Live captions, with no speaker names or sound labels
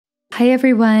Hi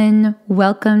everyone,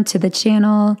 welcome to the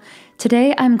channel.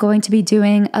 Today I'm going to be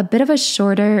doing a bit of a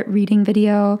shorter reading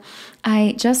video.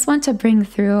 I just want to bring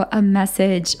through a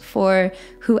message for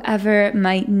whoever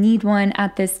might need one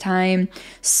at this time.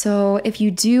 So if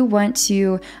you do want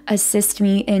to assist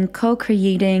me in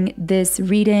co-creating this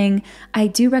reading, I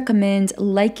do recommend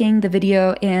liking the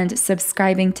video and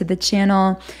subscribing to the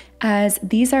channel, as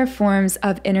these are forms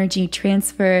of energy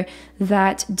transfer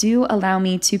that do allow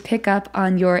me to pick up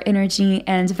on your energy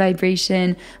and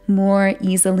vibration more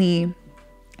easily.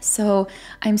 So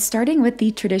I'm starting with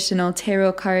the traditional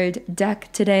tarot card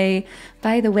deck today.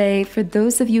 By the way, for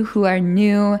those of you who are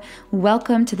new,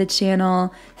 welcome to the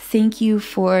channel. Thank you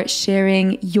for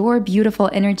sharing your beautiful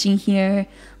energy here.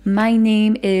 My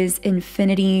name is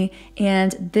Infinity,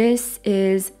 and this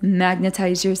is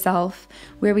Magnetize Yourself,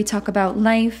 where we talk about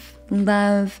life,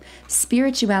 love,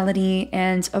 spirituality,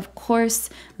 and of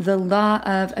course, the law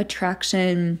of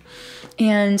attraction.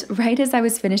 And right as I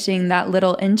was finishing that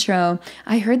little intro,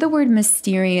 I heard the word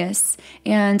mysterious,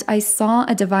 and I saw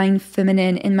a divine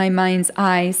feminine in my mind's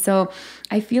eye. So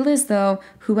I feel as though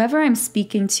whoever I'm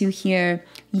speaking to here,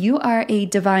 you are a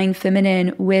divine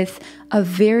feminine with a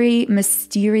very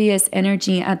mysterious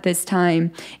energy at this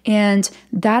time. And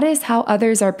that is how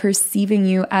others are perceiving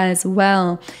you as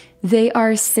well. They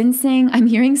are sensing, I'm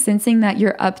hearing sensing that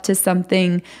you're up to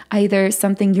something, either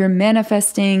something you're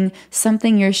manifesting,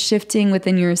 something you're shifting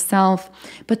within yourself,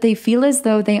 but they feel as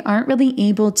though they aren't really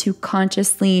able to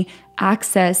consciously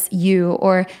access you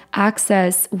or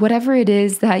access whatever it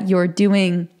is that you're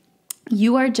doing.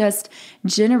 You are just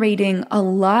generating a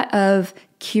lot of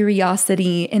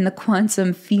curiosity in the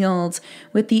quantum field.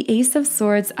 With the Ace of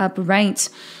Swords upright,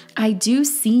 I do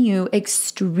see you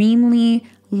extremely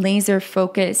laser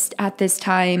focused at this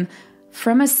time.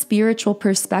 From a spiritual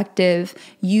perspective,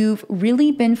 you've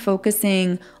really been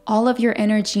focusing all of your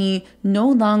energy no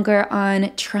longer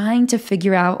on trying to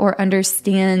figure out or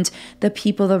understand the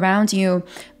people around you,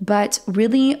 but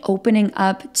really opening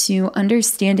up to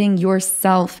understanding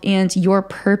yourself and your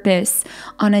purpose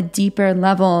on a deeper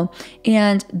level.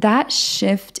 And that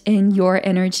shift in your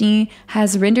energy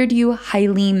has rendered you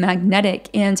highly magnetic.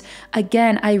 And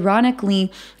again,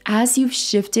 ironically, as you've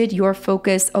shifted your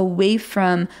focus away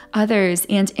from others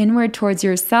and inward towards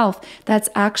yourself, that's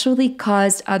actually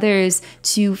caused others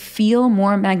to feel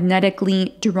more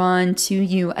magnetically drawn to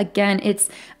you. Again, it's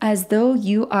as though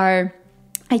you are,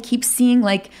 I keep seeing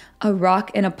like a rock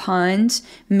in a pond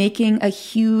making a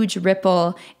huge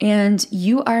ripple, and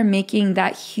you are making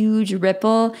that huge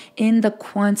ripple in the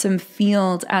quantum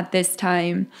field at this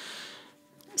time.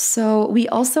 So we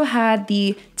also had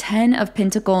the 10 of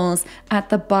Pentacles at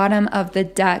the bottom of the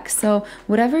deck. So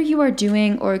whatever you are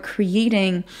doing or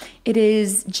creating, it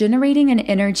is generating an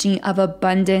energy of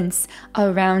abundance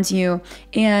around you.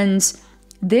 And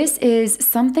this is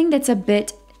something that's a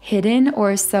bit hidden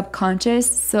or subconscious.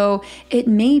 So it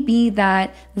may be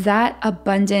that that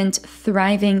abundant,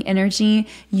 thriving energy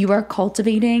you are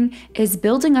cultivating is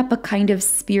building up a kind of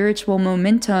spiritual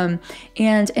momentum.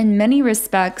 And in many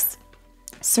respects,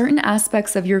 certain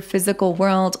aspects of your physical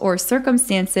world or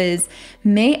circumstances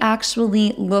may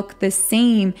actually look the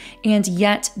same, and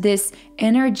yet this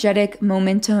energetic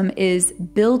momentum is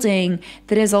building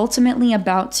that is ultimately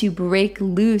about to break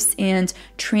loose and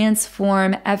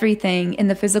transform everything in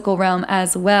the physical realm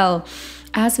as well.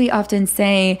 As we often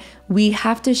say, we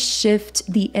have to shift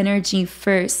the energy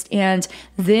first, and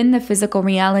then the physical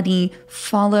reality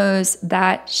follows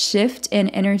that shift in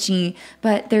energy.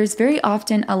 But there's very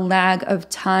often a lag of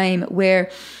time where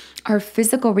our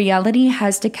physical reality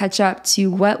has to catch up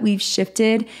to what we've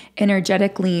shifted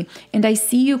energetically. And I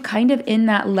see you kind of in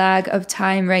that lag of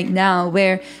time right now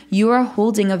where you are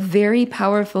holding a very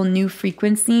powerful new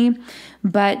frequency,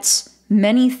 but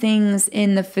many things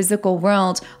in the physical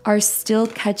world are still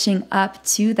catching up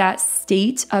to that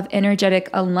state of energetic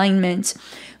alignment.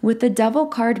 With the Devil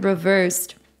card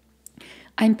reversed,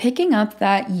 I'm picking up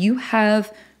that you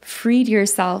have freed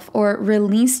yourself or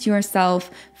released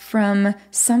yourself from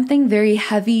something very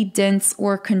heavy, dense,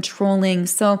 or controlling.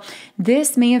 So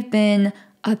this may have been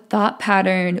a thought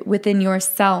pattern within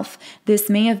yourself. This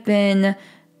may have been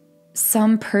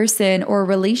some person or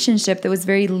relationship that was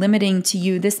very limiting to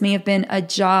you. This may have been a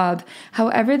job.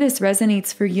 However this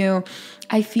resonates for you,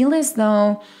 I feel as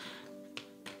though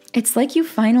it's like you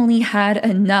finally had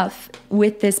enough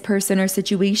with this person or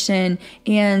situation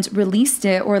and released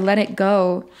it or let it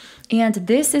go. And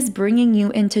this is bringing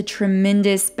you into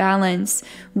tremendous balance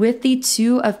with the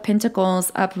 2 of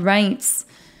Pentacles upright.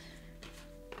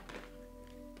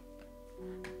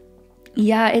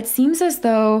 Yeah, it seems as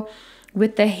though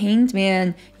with the Hanged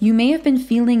Man, you may have been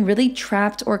feeling really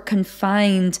trapped or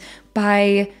confined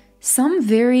by some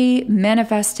very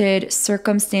manifested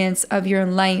circumstance of your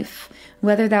life,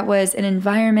 whether that was an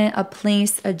environment, a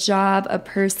place, a job, a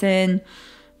person.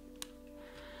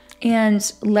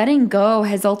 And letting go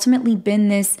has ultimately been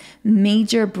this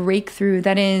major breakthrough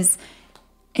that is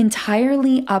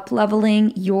entirely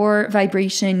up-leveling your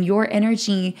vibration, your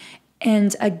energy.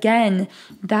 And again,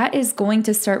 that is going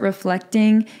to start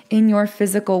reflecting in your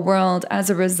physical world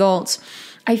as a result.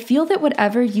 I feel that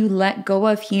whatever you let go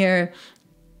of here,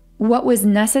 what was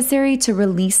necessary to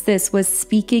release this was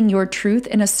speaking your truth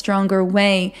in a stronger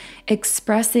way,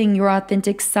 expressing your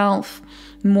authentic self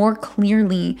more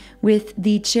clearly, with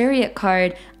the Chariot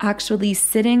card actually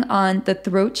sitting on the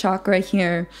throat chakra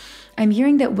here. I'm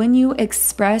hearing that when you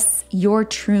express your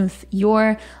truth,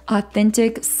 your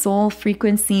authentic soul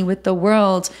frequency with the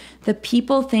world, the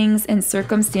people, things, and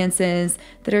circumstances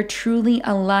that are truly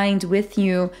aligned with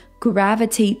you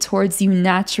gravitate towards you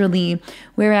naturally,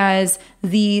 whereas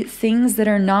the things that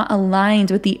are not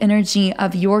aligned with the energy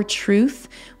of your truth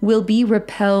will be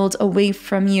repelled away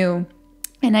from you.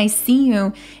 And I see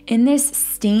you in this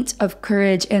state of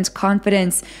courage and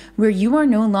confidence where you are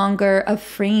no longer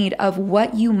afraid of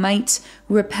what you might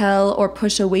repel or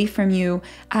push away from you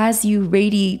as you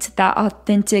radiate that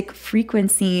authentic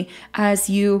frequency, as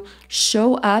you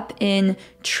show up in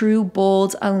true,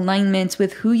 bold alignment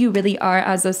with who you really are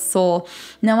as a soul.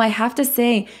 Now, I have to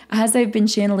say, as I've been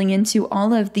channeling into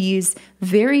all of these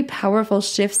very powerful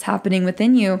shifts happening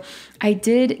within you, I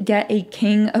did get a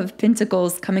King of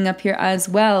Pentacles coming up here as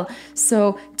well.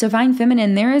 So Divine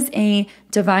Feminine, there is a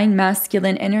Divine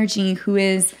Masculine energy who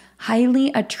is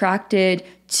highly attracted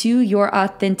to your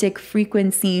authentic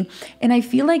frequency. And I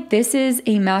feel like this is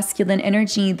a masculine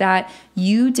energy that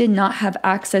you did not have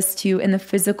access to in the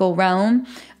physical realm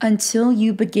until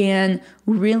you began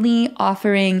really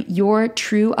offering your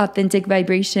true authentic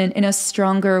vibration in a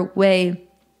stronger way.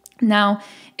 Now,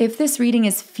 if this reading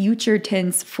is future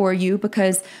tense for you,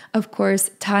 because of course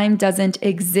time doesn't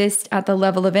exist at the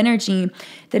level of energy,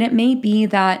 then it may be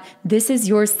that this is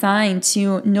your sign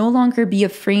to no longer be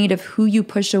afraid of who you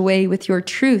push away with your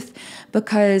truth,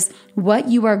 because what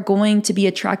you are going to be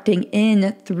attracting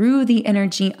in through the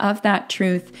energy of that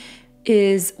truth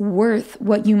is worth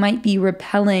what you might be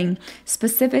repelling.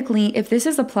 Specifically, if this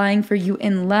is applying for you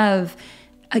in love,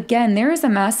 again, there is a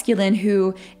masculine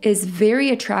who is very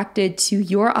attracted to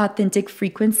your authentic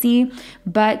frequency,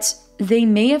 but they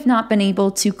may have not been able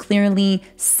to clearly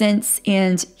sense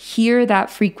and hear that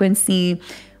frequency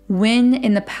when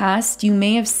in the past you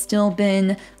may have still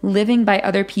been living by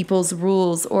other people's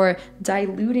rules or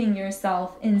diluting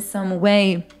yourself in some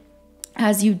way.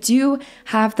 As you do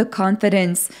have the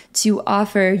confidence to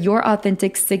offer your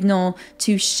authentic signal,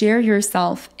 to share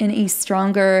yourself in a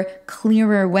stronger,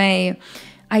 clearer way,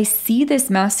 I see this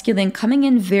masculine coming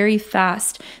in very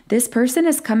fast. This person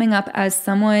is coming up as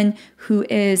someone who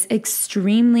is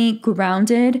extremely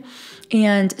grounded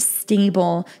and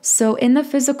stable. So in the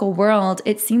physical world,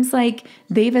 it seems like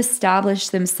they've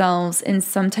established themselves in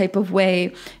some type of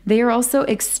way. They are also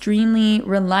extremely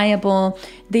reliable.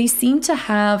 They seem to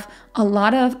have a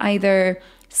lot of either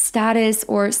status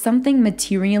or something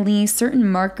materially, certain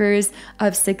markers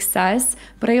of success,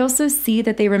 but I also see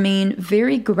that they remain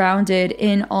very grounded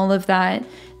in all of that.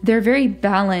 They're very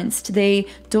balanced. They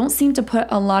don't seem to put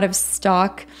a lot of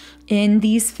stock in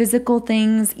these physical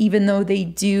things, even though they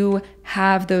do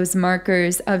have those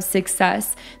markers of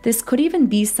success. This could even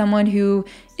be someone who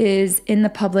is in the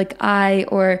public eye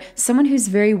or someone who's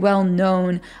very well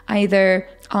known, either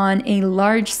on a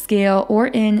large scale or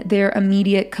in their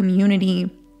immediate community.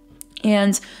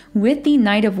 And with the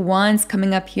Knight of Wands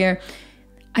coming up here,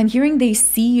 I'm hearing they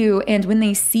see you, and when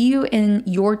they see you in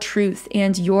your truth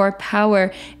and your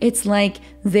power, it's like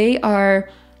they are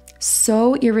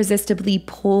so irresistibly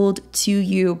pulled to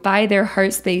you by their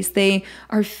heart space. They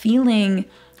are feeling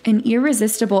an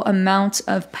irresistible amount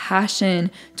of passion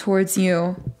towards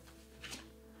you.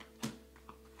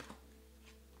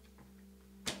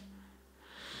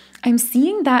 I'm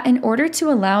seeing that in order to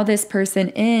allow this person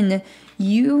in,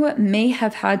 you may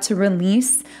have had to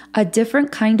release a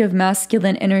different kind of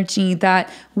masculine energy that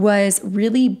was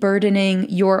really burdening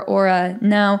your aura.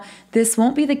 Now, this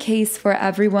won't be the case for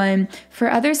everyone. For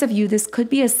others of you, this could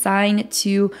be a sign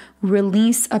to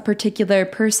release a particular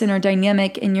person or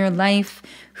dynamic in your life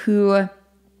who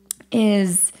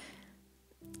is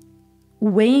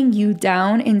weighing you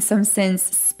down in some sense,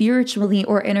 spiritually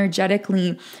or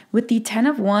energetically. With the Ten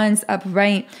of Wands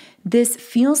upright, this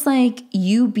feels like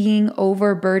you being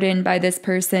overburdened by this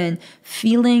person,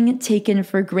 feeling taken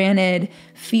for granted,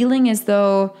 feeling as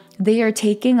though they are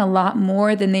taking a lot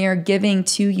more than they are giving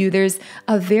to you. There's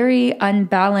a very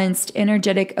unbalanced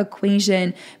energetic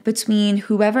equation between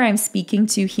whoever I'm speaking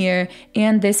to here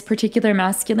and this particular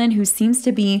masculine, who seems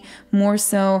to be more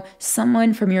so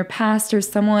someone from your past or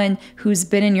someone who's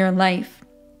been in your life.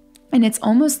 And it's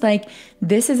almost like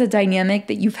this is a dynamic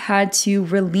that you've had to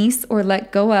release or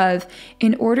let go of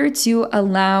in order to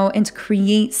allow and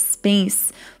create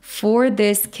space for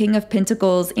this King of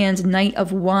Pentacles and Knight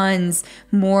of Wands,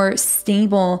 more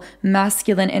stable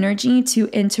masculine energy to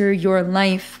enter your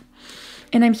life.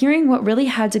 And I'm hearing what really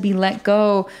had to be let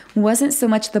go wasn't so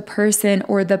much the person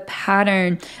or the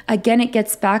pattern. Again, it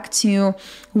gets back to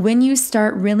when you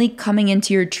start really coming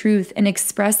into your truth and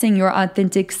expressing your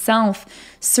authentic self,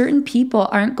 certain people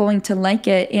aren't going to like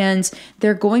it and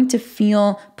they're going to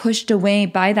feel pushed away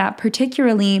by that,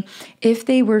 particularly if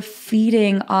they were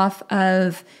feeding off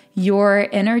of your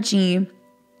energy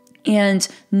and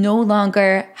no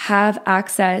longer have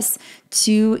access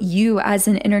to you as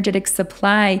an energetic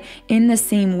supply in the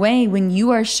same way when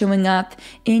you are showing up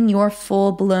in your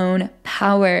full-blown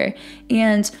power.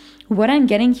 And what I'm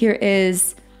getting here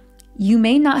is you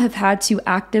may not have had to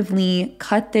actively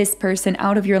cut this person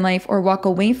out of your life or walk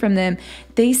away from them.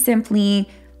 They simply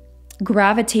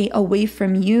gravitate away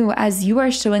from you as you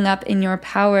are showing up in your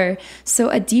power. So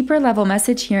a deeper level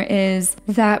message here is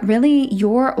that really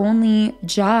your only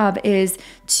job is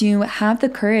to have the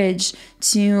courage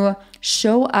to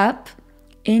show up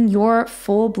in your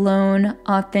full-blown,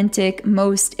 authentic,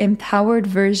 most empowered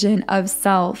version of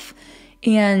self,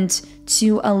 and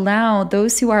to allow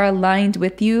those who are aligned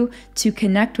with you to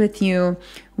connect with you,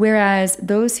 whereas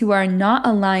those who are not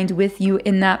aligned with you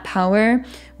in that power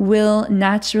will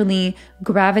naturally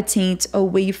gravitate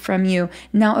away from you.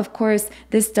 Now, of course,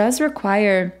 this does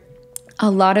require a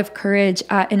lot of courage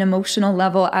at an emotional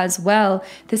level as well.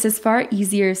 This is far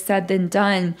easier said than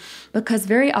done, because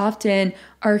very often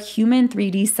our human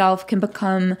 3D self can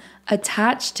become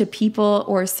attached to people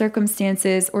or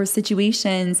circumstances or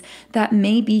situations that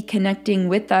may be connecting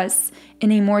with us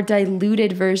in a more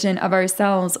diluted version of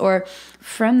ourselves or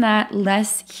from that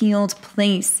less healed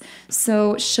place.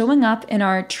 So showing up in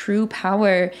our true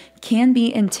power can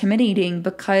be intimidating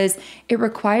because it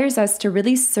requires us to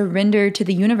really surrender to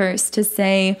the universe, to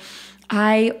say,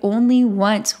 I only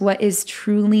want what is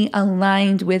truly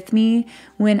aligned with me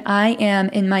when I am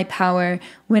in my power,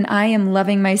 when I am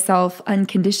loving myself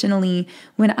unconditionally,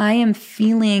 when I am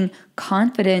feeling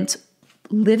confident,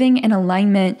 living in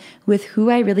alignment with who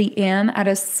I really am at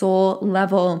a soul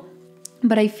level.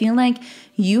 But I feel like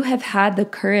you have had the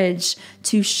courage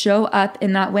to show up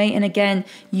in that way. And again,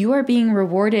 you are being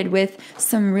rewarded with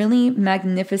some really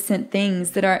magnificent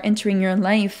things that are entering your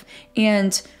life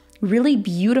and really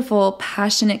beautiful,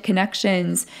 passionate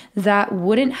connections that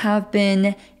wouldn't have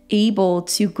been able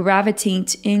to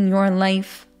gravitate in your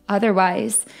life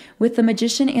otherwise. With the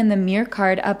Magician and the Mirror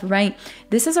card upright,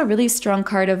 this is a really strong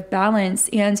card of balance.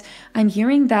 And I'm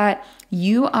hearing that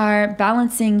you are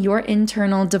balancing your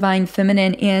internal divine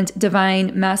feminine and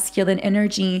divine masculine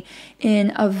energy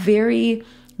in a very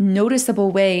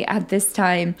noticeable way at this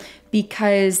time,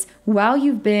 because while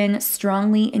you've been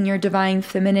strongly in your divine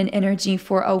feminine energy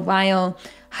for a while,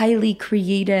 highly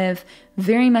creative,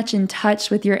 very much in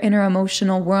touch with your inner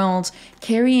emotional world,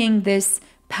 carrying this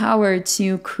power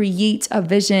to create a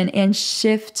vision and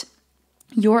shift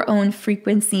your own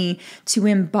frequency to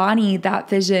embody that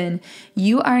vision,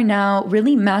 you are now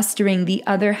really mastering the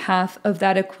other half of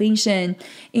that equation.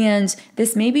 And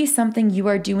this may be something you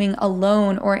are doing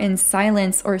alone or in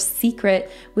silence or secret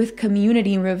with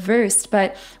community reversed,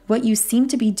 but what you seem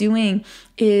to be doing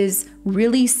is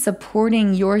really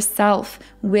supporting yourself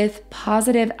with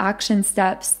positive action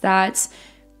steps that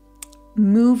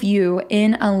move you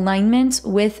in alignment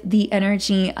with the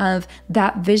energy of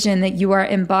that vision that you are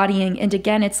embodying. And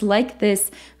again, it's like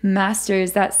this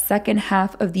masters that second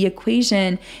half of the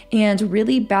equation and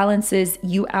really balances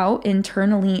you out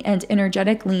internally and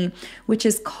energetically, which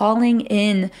is calling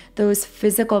in those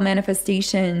physical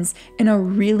manifestations in a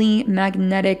really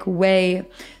magnetic way.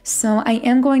 So I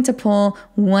am going to pull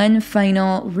one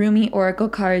final Rumi Oracle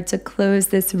card to close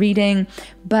this reading.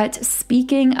 But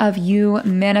speaking of you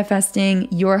manifesting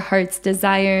your heart's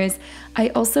desires, I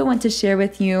also want to share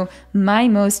with you my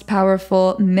most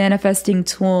powerful manifesting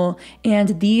tool,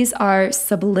 and these are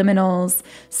subliminals.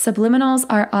 Subliminals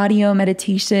are audio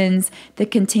meditations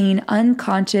that contain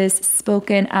unconscious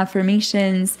spoken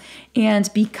affirmations, and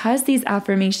because these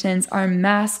affirmations are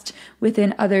masked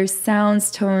within other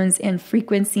sounds, tones, and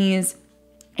frequencies,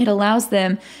 It allows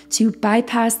them to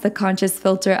bypass the conscious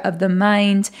filter of the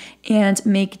mind and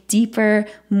make deeper,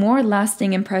 more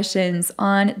lasting impressions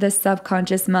on the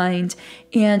subconscious mind.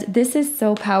 And this is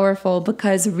so powerful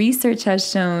because research has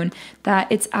shown that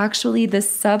it's actually the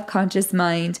subconscious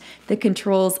mind that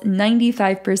controls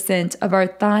 95% of our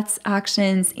thoughts,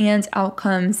 actions, and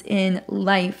outcomes in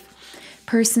life.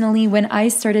 Personally, when I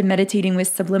started meditating with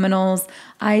subliminals,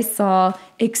 I saw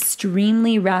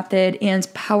extremely rapid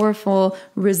and powerful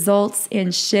results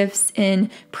and shifts in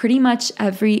pretty much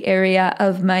every area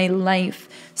of my life.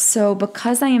 So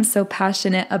because I am so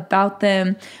passionate about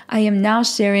them, I am now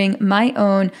sharing my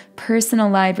own personal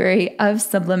library of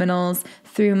subliminals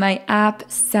through my app,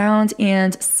 Sound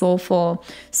and Soulful.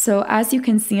 So as you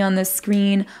can see on the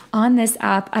screen, on this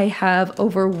app, I have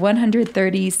over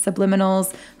 130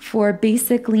 subliminals for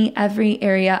basically every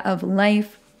area of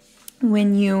life.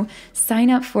 When you sign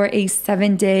up for a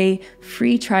 7-day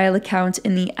free trial account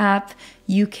in the app,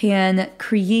 you can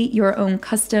create your own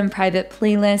custom private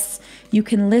playlists. You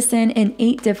can listen in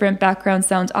 8 different background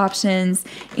sound options,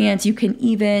 and you can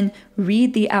even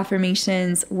read the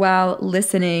affirmations while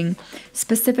listening.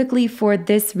 Specifically for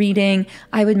this reading,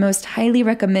 I would most highly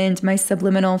recommend my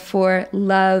subliminal for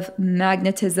love,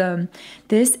 Magnetism.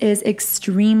 This is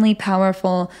extremely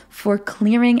powerful for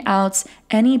clearing out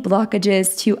any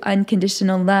blockages to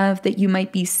unconditional love that you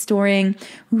might be storing,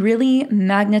 really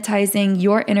magnetizing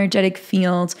your energetic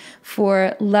field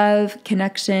for love,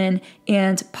 connection,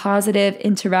 and positive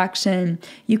interaction.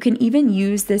 You can even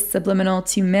use this subliminal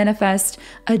to manifest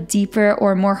a deeper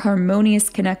or more harmonious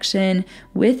connection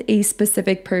with a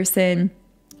specific person.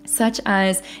 Such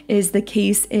as is the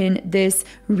case in this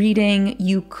reading,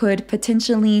 you could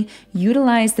potentially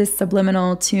utilize this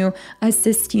subliminal to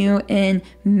assist you in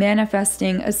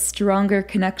manifesting a stronger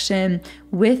connection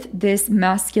with this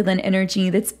masculine energy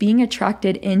that's being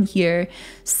attracted in here.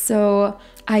 So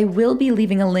I will be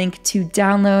leaving a link to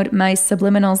download my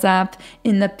Subliminals app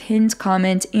in the pinned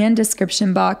comment and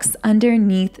description box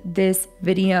underneath this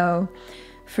video.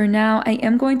 For now, I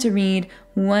am going to read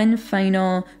one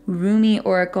final Rumi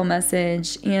Oracle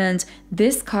message, and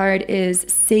this card is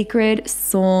Sacred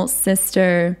Soul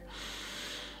Sister.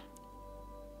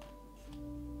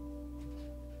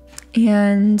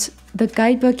 And the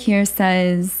guidebook here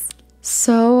says,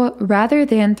 so rather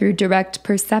than through direct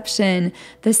perception,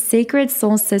 the sacred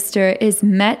soul sister is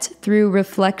met through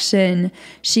reflection.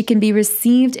 She can be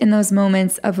received in those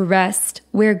moments of rest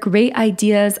where great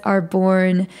ideas are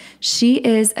born. She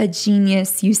is a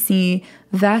genius, you see,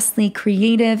 vastly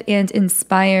creative and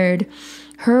inspired.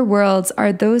 Her worlds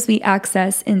are those we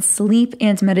access in sleep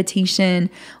and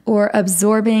meditation, or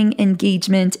absorbing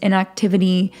engagement and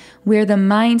activity, where the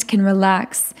mind can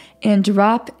relax and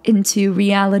drop into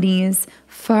realities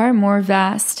far more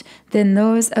vast than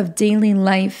those of daily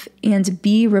life and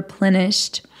be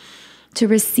replenished. To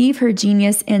receive her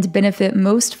genius and benefit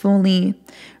most fully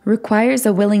requires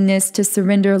a willingness to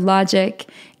surrender logic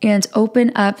and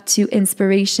open up to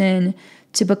inspiration,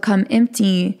 to become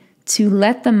empty, to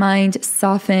let the mind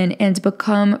soften and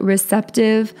become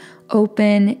receptive,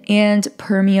 open, and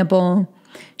permeable.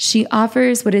 She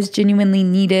offers what is genuinely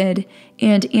needed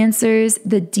and answers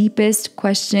the deepest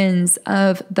questions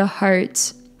of the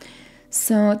heart.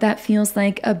 So that feels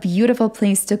like a beautiful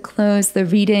place to close the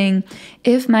reading.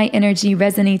 If my energy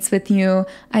resonates with you,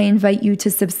 I invite you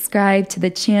to subscribe to the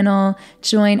channel,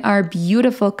 join our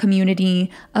beautiful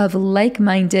community of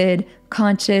like-minded,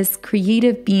 conscious,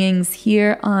 creative beings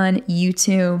here on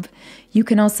YouTube. You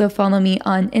can also follow me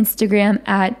on Instagram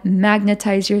at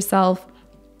Magnetize Yourself.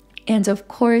 And of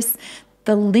course,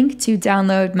 the link to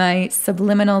download my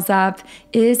Subliminals app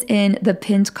is in the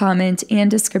pinned comment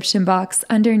and description box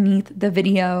underneath the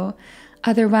video.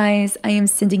 Otherwise, I am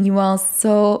sending you all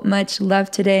so much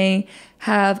love today.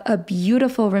 Have a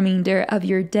beautiful remainder of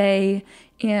your day,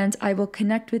 and I will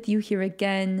connect with you here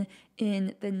again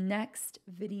in the next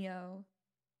video.